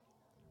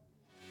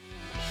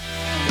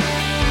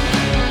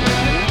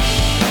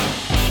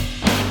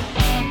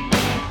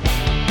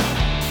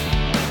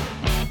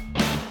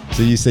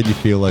So you said you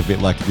feel like a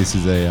bit like this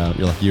is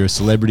you're a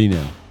celebrity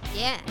now.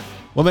 Yeah,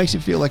 What makes you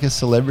feel like a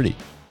celebrity?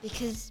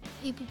 because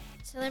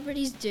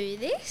celebrities do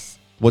this.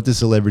 What do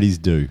celebrities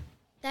do?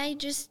 They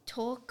just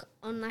talk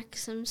on like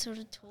some sort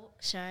of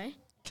talk show.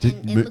 Just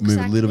And it move looks a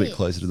like little bit this.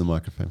 closer to the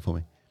microphone for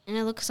me. And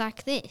it looks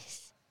like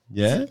this.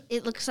 Yeah?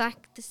 It looks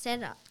like the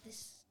setup.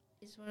 This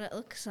is what it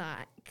looks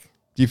like.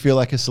 Do you feel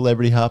like a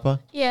celebrity, Harper?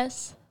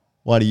 Yes,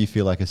 Why do you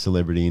feel like a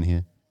celebrity in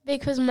here?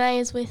 because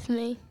Maiya's with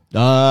me.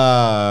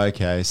 Ah,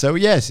 okay. So,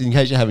 yes, in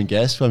case you haven't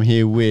guessed, I'm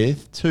here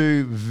with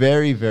two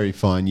very, very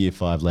fine Year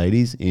 5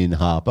 ladies in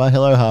Harper.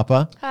 Hello,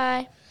 Harper.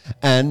 Hi.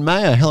 And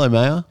Maiya. Hello,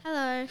 Maiya.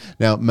 Hello.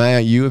 Now,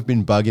 Maiya, you have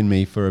been bugging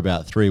me for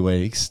about 3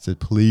 weeks to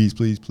please,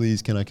 please,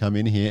 please, can I come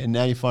in here? And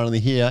now you're finally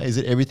here. Is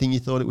it everything you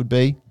thought it would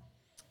be?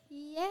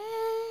 Yeah.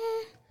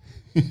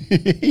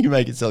 You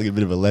make it sound like a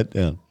bit of a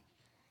letdown.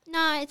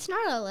 No, it's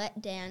not a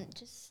letdown.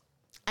 Just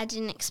I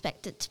didn't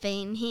expect it to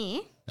be in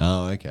here.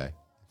 Oh, okay.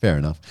 Fair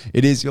enough.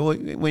 It is,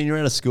 when you're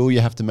out of school,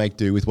 you have to make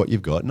do with what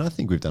you've got. And I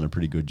think we've done a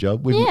pretty good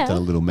job. We've Yeah. done a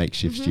little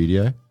makeshift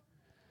studio.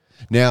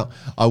 Now,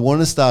 I want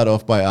to start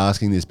off by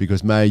asking this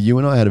because, Maiya, you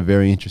and I had a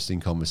very interesting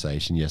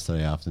conversation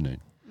yesterday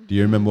afternoon. Do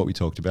you remember what we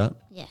talked about?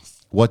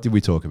 Yes. What did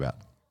we talk about?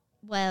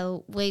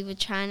 Well, we were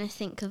trying to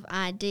think of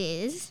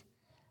ideas,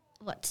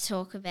 what to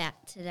talk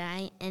about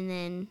today, and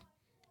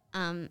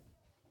then,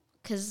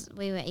 because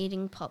we were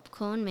eating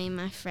popcorn, me and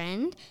my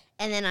friend,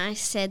 and then I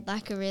said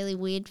like a really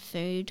weird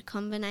food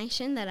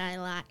combination that I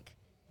like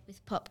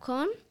with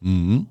popcorn,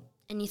 Mm-hmm.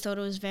 and you thought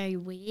it was very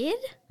weird.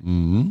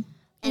 Mm-hmm.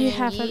 And You then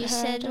haven't you heard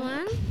said it.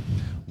 one.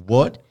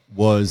 What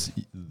was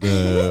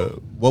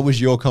what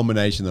was your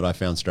combination that I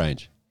found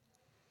strange?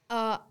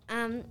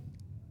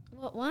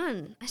 What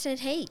one? I said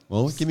heaps.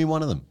 Well, give me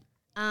one of them.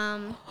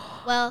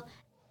 Well,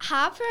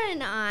 Harper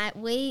and I,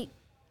 we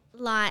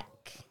like,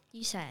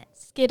 you say it.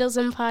 Skittles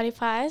and party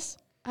pies.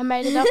 I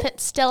made it up at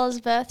Stella's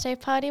birthday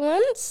party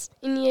once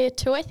in year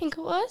 2, I think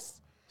it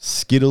was.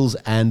 Skittles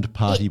and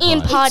party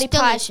In pies. party It's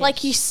pies, delicious.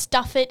 like you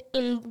stuff it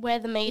in where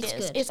the meat It's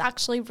is. good. It's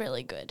actually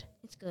really good.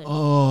 It's good.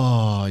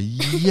 Oh,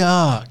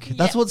 yuck.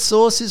 That's what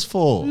sauce is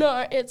for.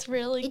 No, it's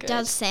really It good.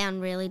 does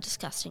sound really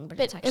disgusting, but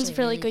it's But actually it's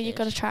really good. You've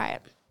got to try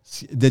it.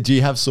 Do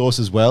you have sauce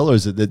as well, or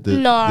is it that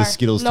the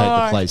Skittles take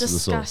the place of the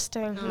sauce?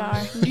 disgusting.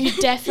 No, you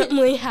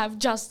definitely have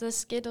just the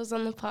Skittles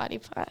on the party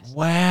pies.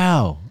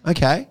 Wow.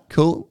 Okay,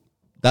 cool.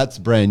 That's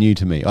brand new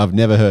to me. I've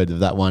never heard of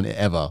that one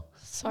ever.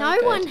 So No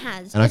good. one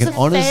has. And I It's can a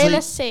honestly...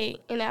 fantasy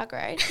in our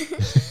grade.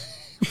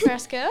 For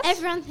us girls,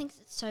 Everyone thinks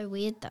it's so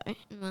weird though.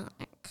 And we're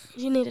like,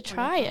 you need to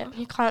try it.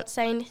 You can't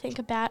say anything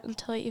about it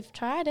until you've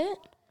tried it.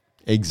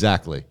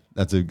 Exactly.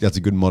 That's a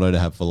good motto to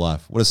have for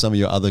life. What are some of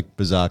your other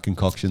bizarre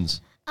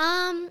concoctions?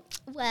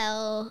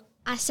 well,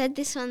 I said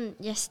this one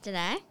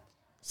yesterday.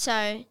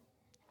 So,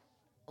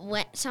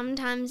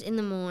 sometimes in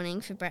the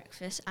morning for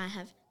breakfast, I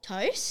have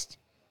toast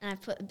and I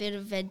put a bit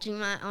of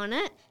Vegemite on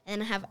it,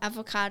 and I have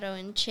avocado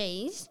and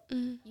cheese.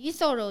 You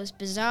thought it was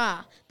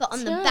bizarre, but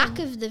on the back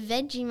of the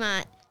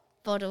Vegemite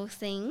bottle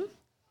thing,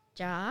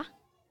 jar,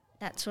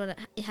 that's what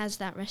it has,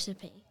 that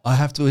recipe. I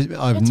have to admit,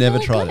 I've It's never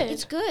really tried good. it.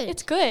 It's good.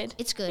 It's good.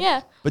 It's good.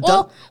 Yeah. But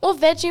or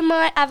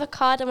Vegemite,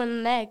 avocado, and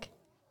an egg.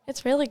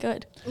 It's really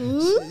good.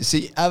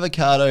 See,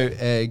 avocado,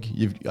 egg,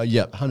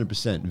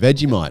 100%.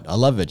 Vegemite. I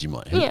love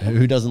Vegemite.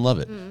 Who doesn't love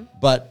it?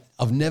 But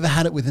I've never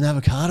had it with an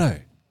avocado.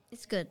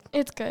 It's good.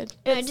 It's good.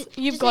 No,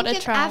 You've just got to think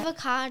of try it.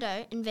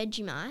 avocado and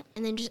Vegemite,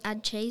 and then just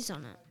add cheese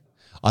on it.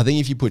 I think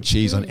if you put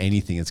cheese on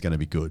anything, it's going to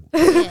be good.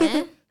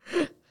 Yeah.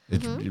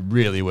 It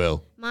really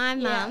will. My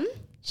mum,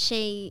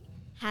 she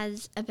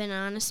has a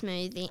banana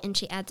smoothie and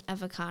she adds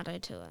avocado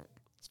to it.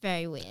 It's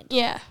very weird.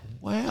 Yeah.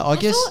 Wow. I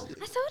guess... I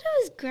thought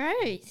it was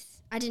gross.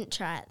 I didn't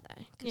try it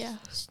though. 'Cause Yeah.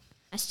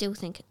 I still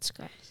think it's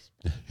gross.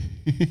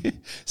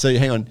 So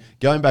hang on,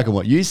 going back on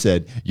what you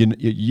said,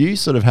 you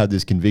sort of had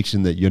this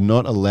conviction that you're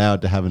not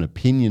allowed to have an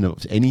opinion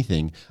of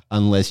anything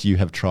unless you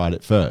have tried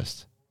it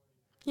first.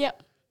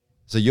 Yep.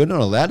 So you're not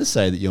allowed to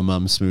say that your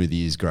mum's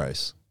smoothie is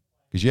gross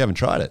because you haven't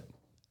tried it.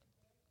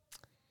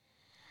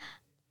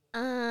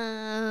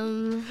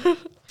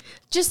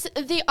 Just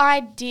the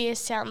idea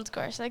sounds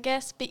gross, I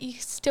guess, but you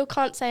still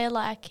can't say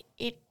like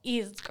it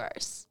is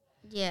gross.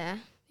 Yeah.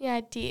 The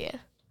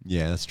idea.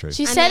 Yeah, that's true.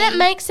 She I said it mean-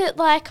 makes it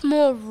like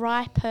more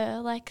riper,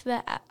 like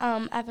the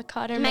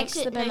avocado It makes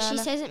makes the it. No, banana.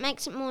 she says it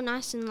makes it more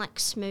nice and like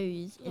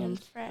smooth And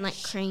and fresh.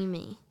 like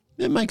creamy.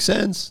 It makes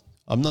sense.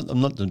 I'm not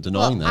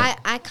denying Well, that.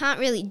 I can't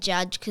really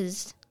judge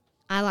because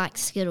I like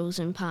Skittles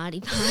and party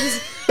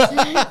pies.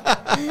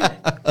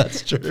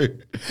 That's true.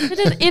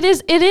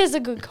 It is a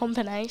good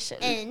combination.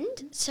 And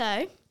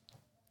so,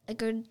 a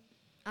good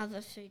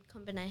other food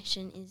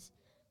combination is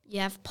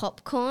you have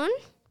popcorn.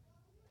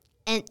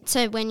 And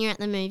so when you're at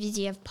the movies,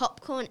 you have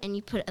popcorn and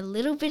you put a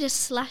little bit of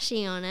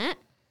slushy on it.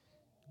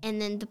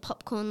 And then the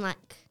popcorn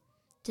like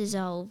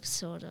dissolves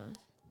sort of.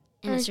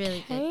 And it's really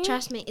Okay. good.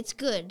 Trust me, it's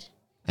good.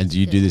 And do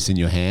you do this in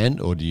your hand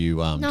or do you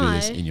do No.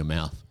 this in your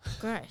mouth?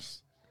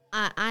 Gross.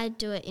 I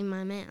do it in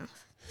my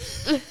mouth.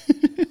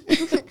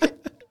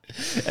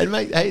 And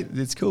mate, hey,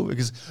 it's cool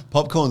because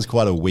popcorn's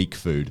quite a weak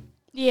food.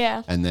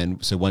 Yeah. And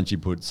then, so once you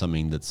put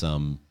something that's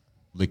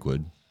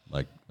liquid,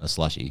 like a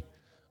slushy,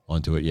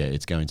 onto it,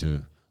 it's going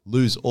to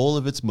lose all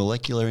of its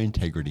molecular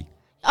integrity.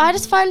 I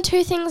just find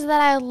two things that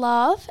I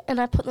love and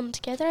I put them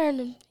together and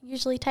it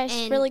usually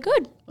tastes really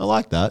good. I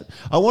like that.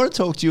 I want to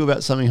talk to you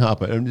about something,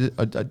 Harper.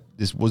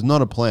 This was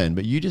not a plan,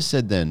 but you just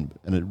said then,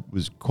 and it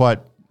was quite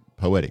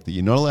poetic, that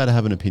you're not allowed to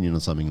have an opinion on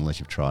something unless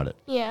you've tried it.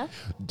 Yeah.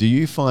 Do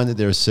you find that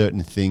there are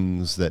certain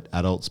things that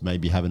adults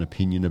maybe have an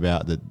opinion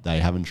about that they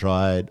haven't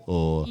tried,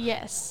 or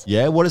Yes.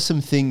 Yeah, what are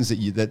some things that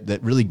you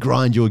that really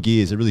grind your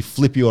gears, that really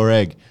flip your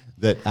egg,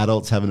 that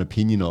adults have an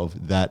opinion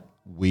of that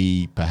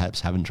we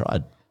perhaps haven't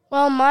tried?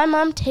 Well, my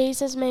mum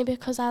teases me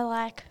because I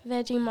like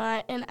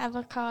Vegemite and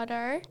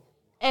avocado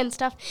and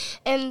stuff.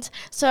 And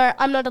so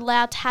I'm not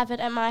allowed to have it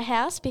at my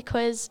house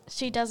because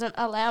she doesn't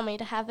allow me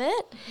to have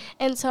it.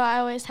 And so I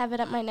always have it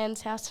at my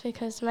nan's house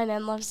because my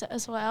nan loves it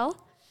as well.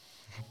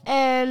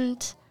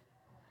 And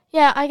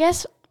yeah, I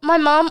guess my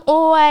mum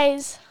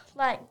always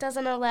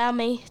doesn't allow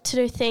me to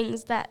do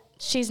things that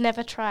she's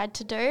never tried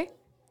to do.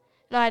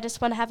 And I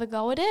just want to have a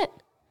go at it.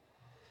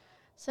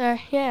 So,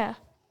 yeah.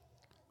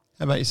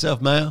 How about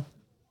yourself, Maiya?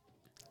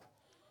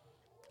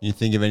 Can you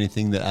think of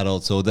anything that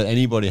adults or that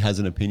anybody has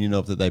an opinion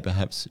of that they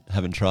perhaps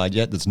haven't tried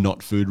yet that's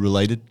not food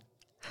related?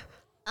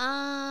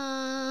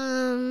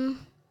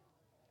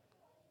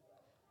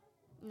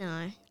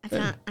 No,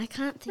 I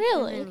can't think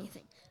Really? of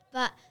anything.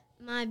 But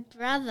my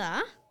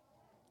brother,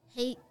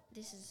 this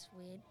is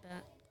weird,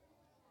 but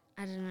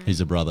I don't know.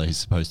 He's a brother. He's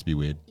supposed to be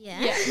weird.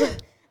 Yeah.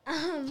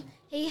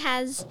 He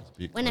has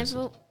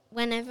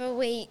whenever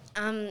we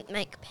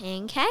make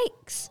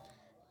pancakes,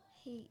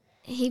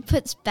 he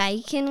puts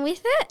bacon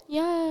with it,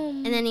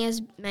 Yum. and then he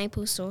has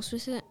maple sauce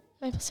with it.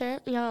 Maple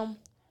syrup, yum.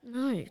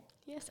 No.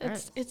 Yes,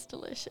 it's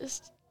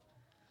delicious.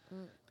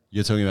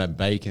 You're talking about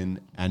bacon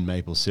and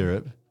maple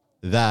syrup.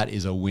 That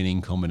is a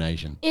winning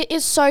combination. It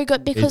is so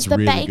good because It's the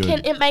really bacon,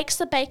 good. it makes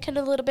the bacon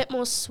a little bit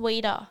more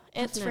sweeter.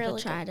 It's I've never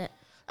really tried good. it.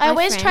 I My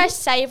always try friend-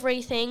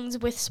 savoury things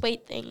with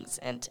sweet things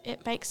and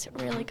it makes it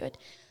really good.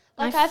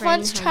 My Like I've friend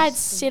once has tried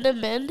some-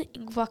 cinnamon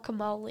in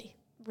guacamole.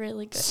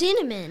 Really good.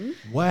 Cinnamon.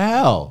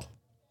 Wow.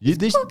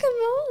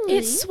 Guacamole.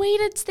 It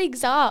sweetens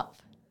things up.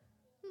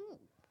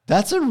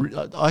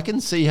 I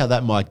can see how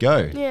that might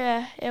go.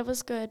 Yeah, it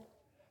was good.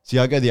 See,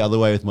 I go the other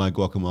way with my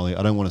guacamole.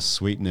 I don't want to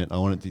sweeten it. I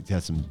want it to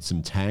have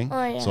some tang.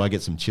 Oh, yeah. So I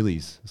get some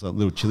chilies, so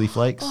little chili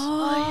flakes,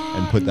 Oh,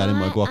 and put that in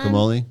my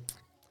guacamole.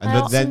 And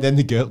Well-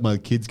 then my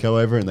kids go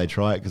over and they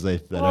try it because they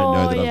don't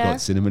know that I've yeah.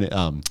 got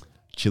cinnamon,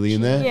 chili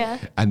in there. Yeah.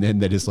 And then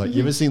they're just like,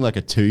 you ever seen like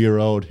a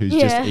 2-year-old who's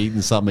Yeah. just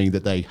eaten something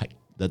that they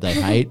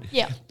hate?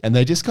 Yeah. And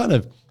they just kind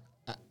of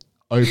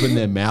open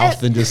their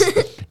mouth and just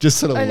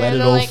sort of And let then it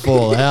they're all like-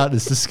 fall out.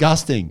 It's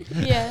disgusting.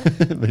 Yeah.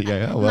 But you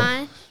go, oh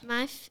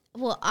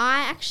well.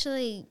 I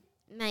actually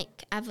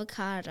make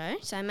avocado,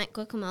 so I make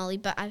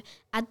guacamole, but I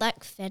add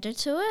like feta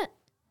to it,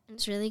 and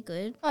it's really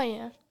good. Oh,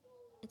 yeah.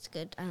 It's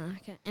good. I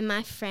like it. And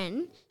my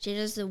friend, she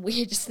does the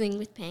weirdest thing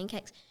with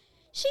pancakes.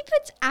 She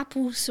puts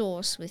apple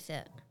sauce with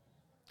it.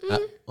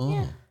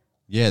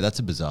 Yeah, that's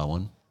a bizarre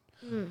one.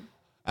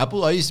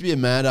 I used to be a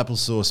mad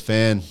applesauce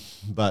fan,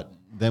 but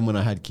then when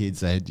I had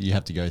kids, you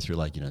have to go through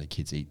the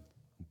kids eat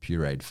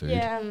pureed food.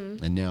 Yeah.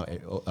 And now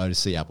I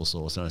just see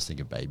applesauce and I just think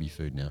of baby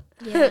food now.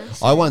 Yeah.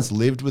 I once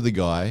lived with a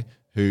guy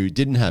who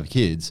didn't have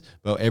kids,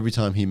 but every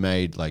time he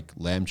made like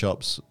lamb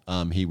chops,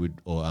 he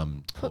would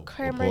Put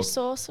cranberry pork.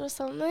 sauce or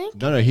something.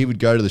 No, he would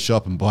go to the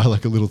shop and buy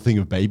like a little thing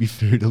of baby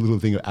food, a little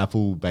thing of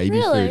apple baby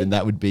Really? food, and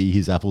that would be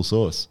his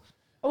applesauce.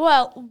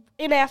 Well,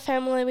 in our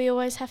family, we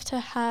always have to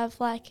have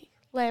like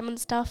lamb and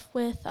stuff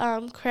with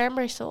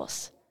cranberry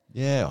sauce.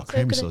 Yeah, So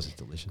cranberry gonna- sauce is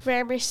delicious.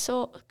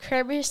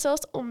 Cranberry sauce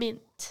or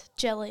mint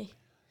jelly.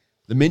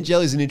 The mint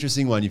jelly is an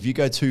interesting one. If you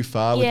go too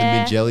far with the Yeah.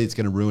 mint jelly, it's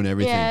going to ruin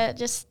everything. Yeah,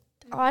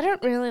 I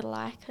don't really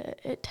like it.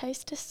 It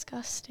tastes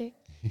disgusting.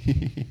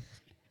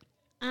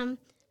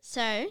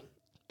 So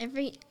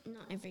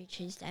not every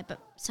Tuesday, but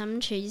some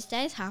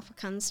Tuesdays, Harper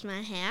comes to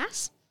my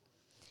house,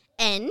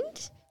 and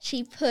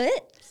she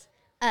puts,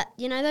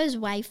 those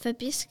wafer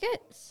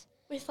biscuits.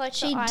 With like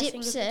She the icing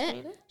dips in it.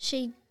 between it.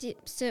 She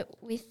dips it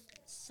with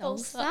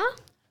salsa,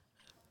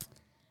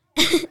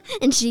 Salsa.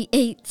 and she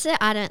eats it.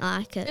 I don't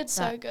like it. It's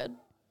but so good.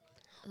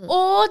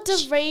 Or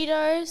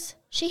Doritos,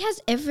 she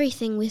has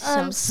everything with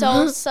salsa.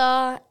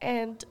 salsa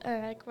and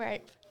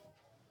grape.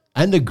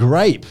 And a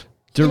grape.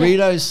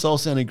 Doritos,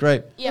 salsa, and a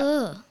grape. Yeah.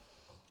 Ugh.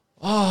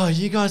 Oh,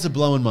 you guys are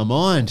blowing my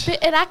mind.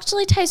 But it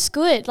actually tastes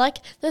good. Like,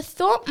 the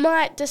thought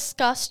might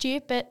disgust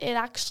you, but it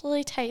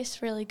actually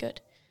tastes really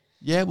good.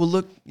 Yeah, well,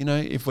 look,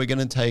 if we're going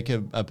to take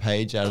a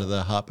page out of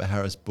the Harper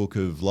Harris book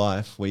of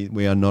life,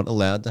 we are not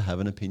allowed to have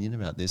an opinion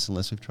about this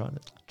unless we've tried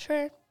it.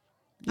 True.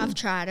 I've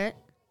tried it.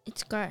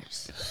 It's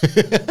gross.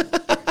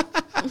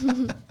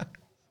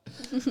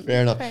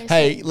 Fair enough. Crazy.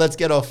 Hey, let's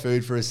get off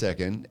food for a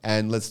second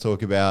and let's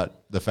talk about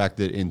the fact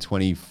that in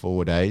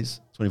 24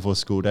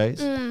 school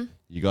days,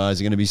 you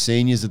guys are going to be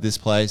seniors at this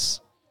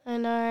place. I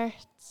know.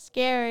 It's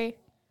scary.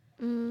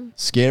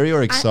 Scary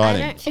or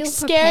exciting? I don't feel It's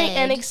scary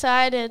and prepared.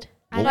 excited.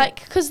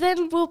 Like, because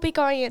then we'll be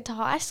going into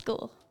high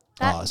school.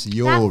 So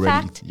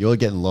you're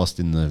getting lost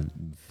in the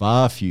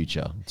far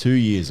future, 2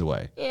 years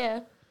away.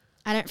 Yeah.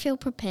 I don't feel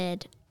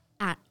prepared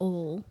at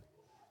all.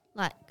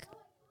 Like,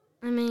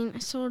 I mean, I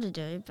sort of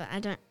do, but I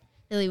don't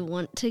really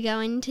want to go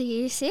into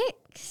year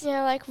 6.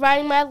 Yeah, like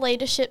writing my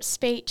leadership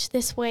speech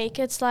this week,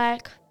 it's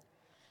like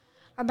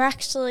I'm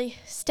actually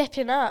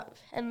stepping up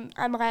and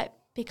I might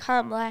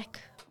become like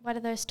one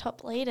of those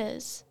top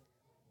leaders.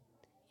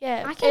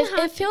 Yeah,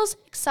 it feels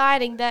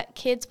exciting that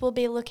kids will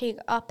be looking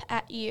up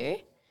at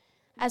you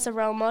as a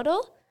role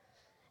model,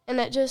 and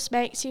it just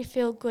makes you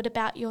feel good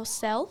about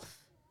yourself.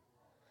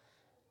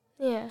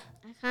 Yeah.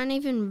 I can't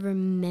even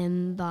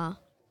remember,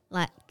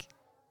 like,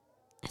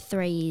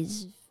 3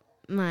 years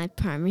of my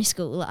primary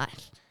school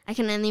life. I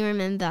can only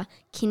remember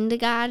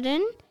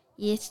kindergarten,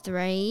 year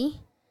 3,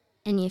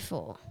 and year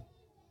 4.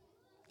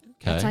 Okay.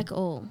 That's like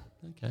all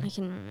Okay. I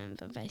can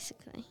remember,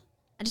 basically.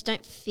 I just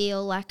don't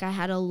feel like I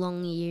had a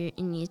long year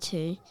in year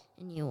 2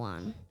 and year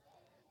 1.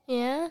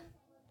 Yeah.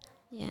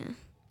 Yeah.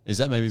 Is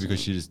that maybe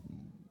because you just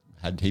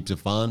had heaps of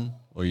fun,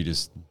 or you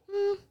just...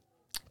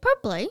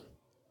 Probably.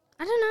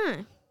 I don't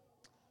know.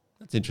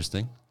 That's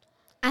interesting.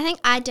 I think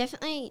I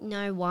definitely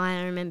know why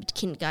I remembered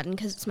kindergarten,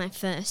 because it's my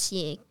first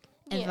year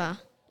ever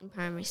in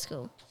primary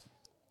school.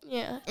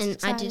 Yeah. And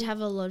I did have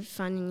a lot of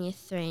fun in year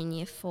 3 and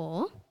year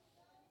 4,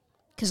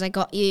 because I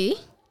got you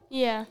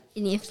Yeah.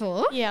 in year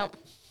 4. Yeah.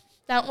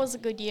 That was a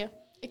good year,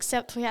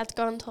 except we had to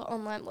go into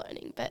online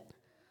learning, but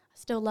I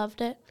still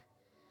loved it.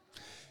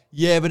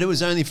 Yeah, but it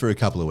was only for a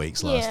couple of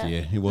weeks last Yeah.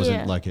 year. It wasn't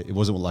Yeah. like it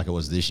wasn't like it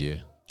was this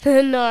year.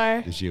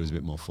 No. This year was a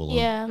bit more full on.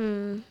 Yeah.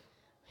 We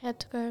had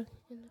to go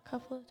in a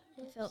couple of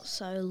days. It felt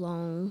so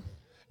long.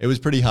 It was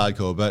pretty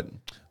hardcore, but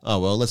oh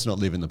well, let's not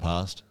live in the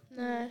past.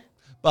 No.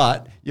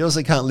 But you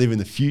also can't live in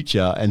the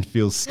future and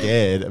feel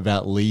scared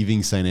about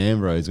leaving St.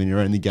 Ambrose when you're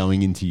only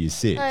going into year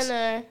 6.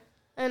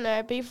 I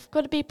know, but you've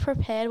got to be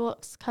prepared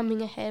what's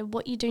coming ahead.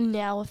 What you do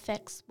now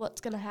affects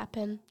what's going to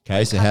happen.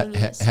 Okay, so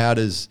how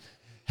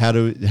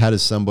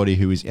does somebody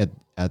who is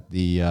at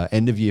the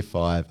end of year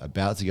 5,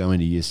 about to go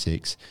into year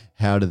 6,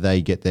 how do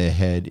they get their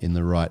head in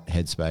the right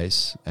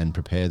headspace and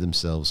prepare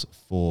themselves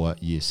for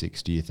year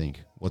 6, do you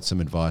think? What's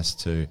some advice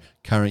to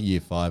current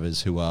year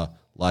 5ers who are,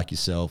 like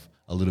yourself,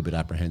 a little bit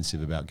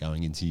apprehensive about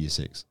going into year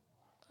 6?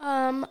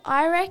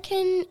 I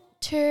reckon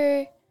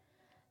to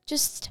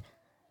just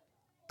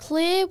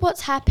clear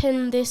what's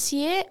happened this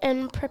year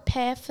and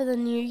prepare for the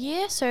new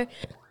year. So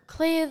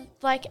clear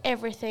like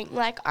everything.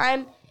 Like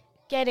I'm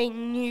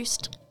getting new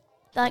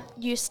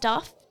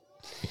stuff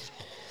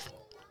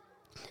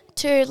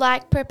to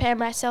like prepare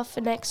myself for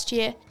next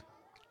year,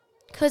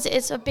 because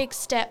it's a big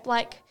step.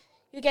 Like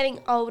you're getting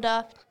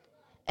older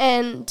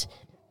and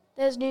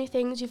there's new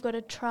things you've got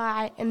to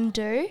try and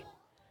do.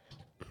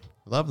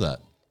 Love that.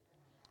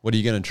 What are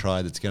you going to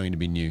try that's going to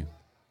be new?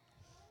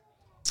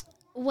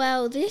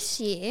 Well, this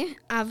year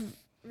I've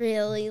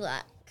really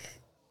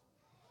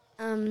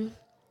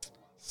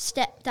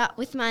stepped up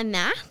with my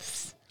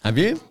maths. Have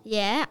you?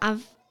 Yeah,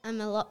 I'm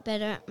a lot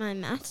better at my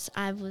maths.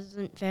 I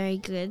wasn't very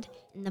good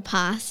in the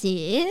past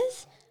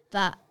years,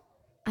 but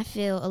I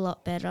feel a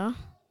lot better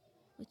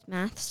with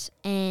maths,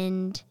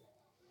 and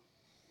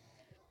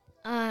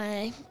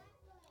I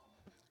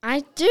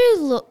do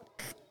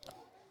look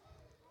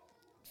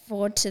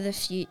forward to the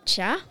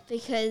future,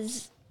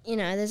 because you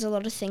know, there's a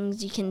lot of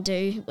things you can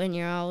do when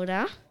you're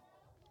older.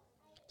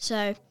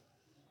 So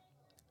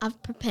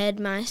I've prepared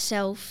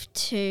myself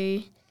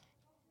to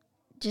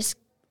just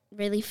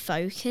really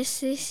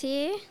focus this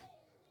year,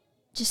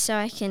 just so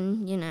I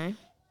can, you know,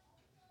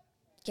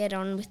 get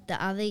on with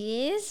the other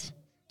years,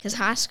 because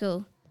high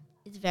school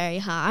is very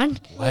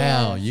hard.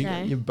 Wow,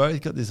 Yeah, you've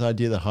both got this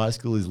idea that high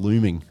school is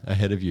looming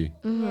ahead of you.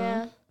 Mm-hmm.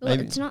 Yeah. Well,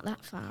 Maybe- it's not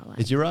that far away.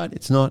 You're right,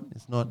 it's not.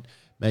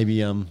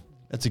 Maybe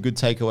that's a good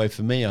takeaway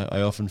for me.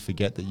 I often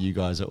forget that you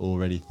guys are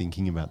already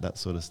thinking about that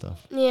sort of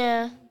stuff.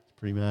 Yeah.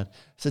 Pretty mad.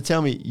 So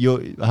tell me,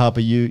 Harper,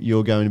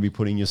 you're going to be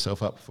putting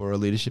yourself up for a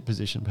leadership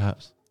position,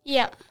 perhaps?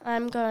 Yeah,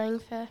 I'm trying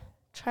to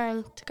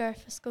go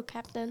for school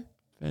captain.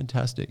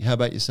 Fantastic. How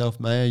about yourself,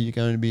 Maiya? Are you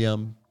going to be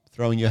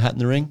throwing your hat in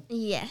the ring?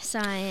 Yes,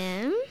 I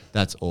am.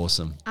 That's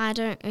awesome. I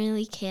don't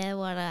really care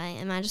what I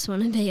am. I just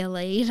want to be a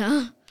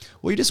leader.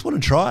 Well, you just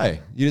want to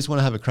try. You just want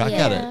to have a crack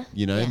at Yeah. it.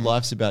 You know, Yeah.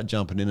 life's about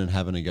jumping in and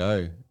having a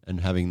go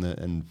and finding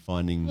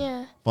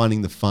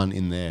the fun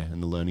in there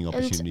and the learning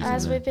opportunities And in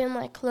as there. we've been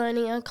like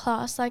learning in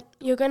class, like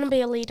you're going to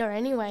be a leader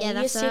anyway. Yeah,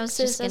 that's Year what I was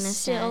just sixes are gonna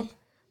still say.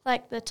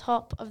 like the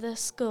top of the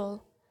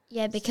school.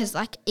 Yeah, because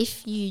like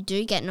if you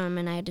do get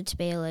nominated to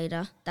be a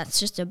leader, that's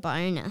just a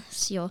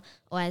bonus. You're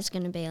always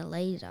going to be a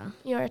leader.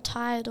 You're a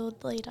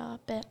titled leader,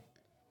 but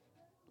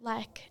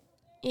like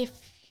if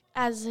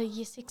as a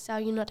year sixer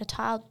you're not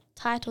a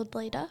titled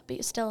leader, but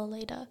you're still a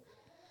leader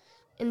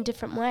in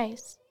different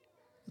ways.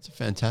 It's a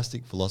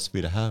fantastic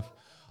philosophy to have.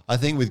 I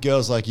think with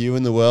girls like you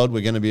in the world,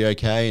 we're going to be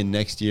okay, and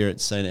next year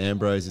at St.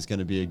 Ambrose is going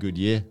to be a good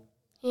year.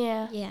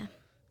 Yeah. Yeah.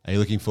 Are you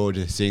looking forward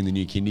to seeing the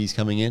new kindies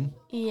coming in?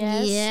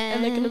 Yes.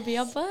 And they're going to be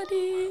our Yes.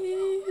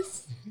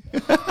 buddies.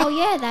 Oh,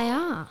 yeah, they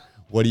are.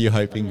 What are you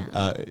hoping?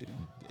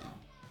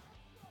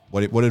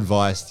 What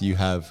advice do you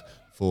have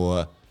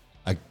for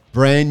a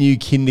brand new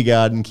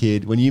kindergarten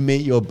kid when you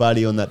meet your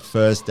buddy on that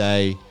first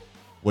day?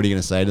 What are you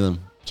going to say to them?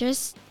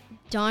 Just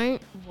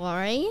don't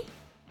worry,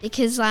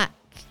 because like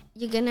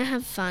you're gonna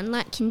have fun.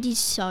 Like kindy's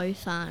so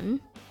fun,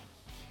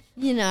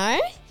 you know.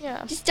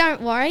 Yeah. Just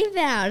don't worry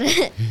about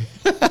it.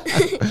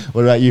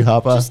 What about you,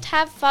 Harper? Just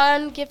have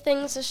fun, give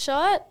things a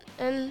shot,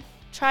 and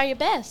try your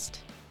best.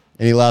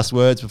 Any last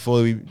words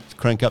before we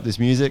crank up this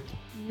music?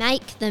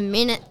 Make the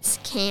minutes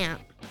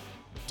count.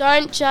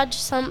 Don't judge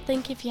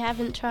something if you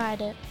haven't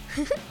tried it.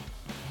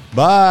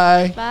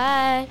 Bye.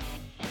 Bye.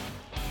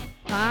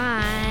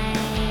 Bye.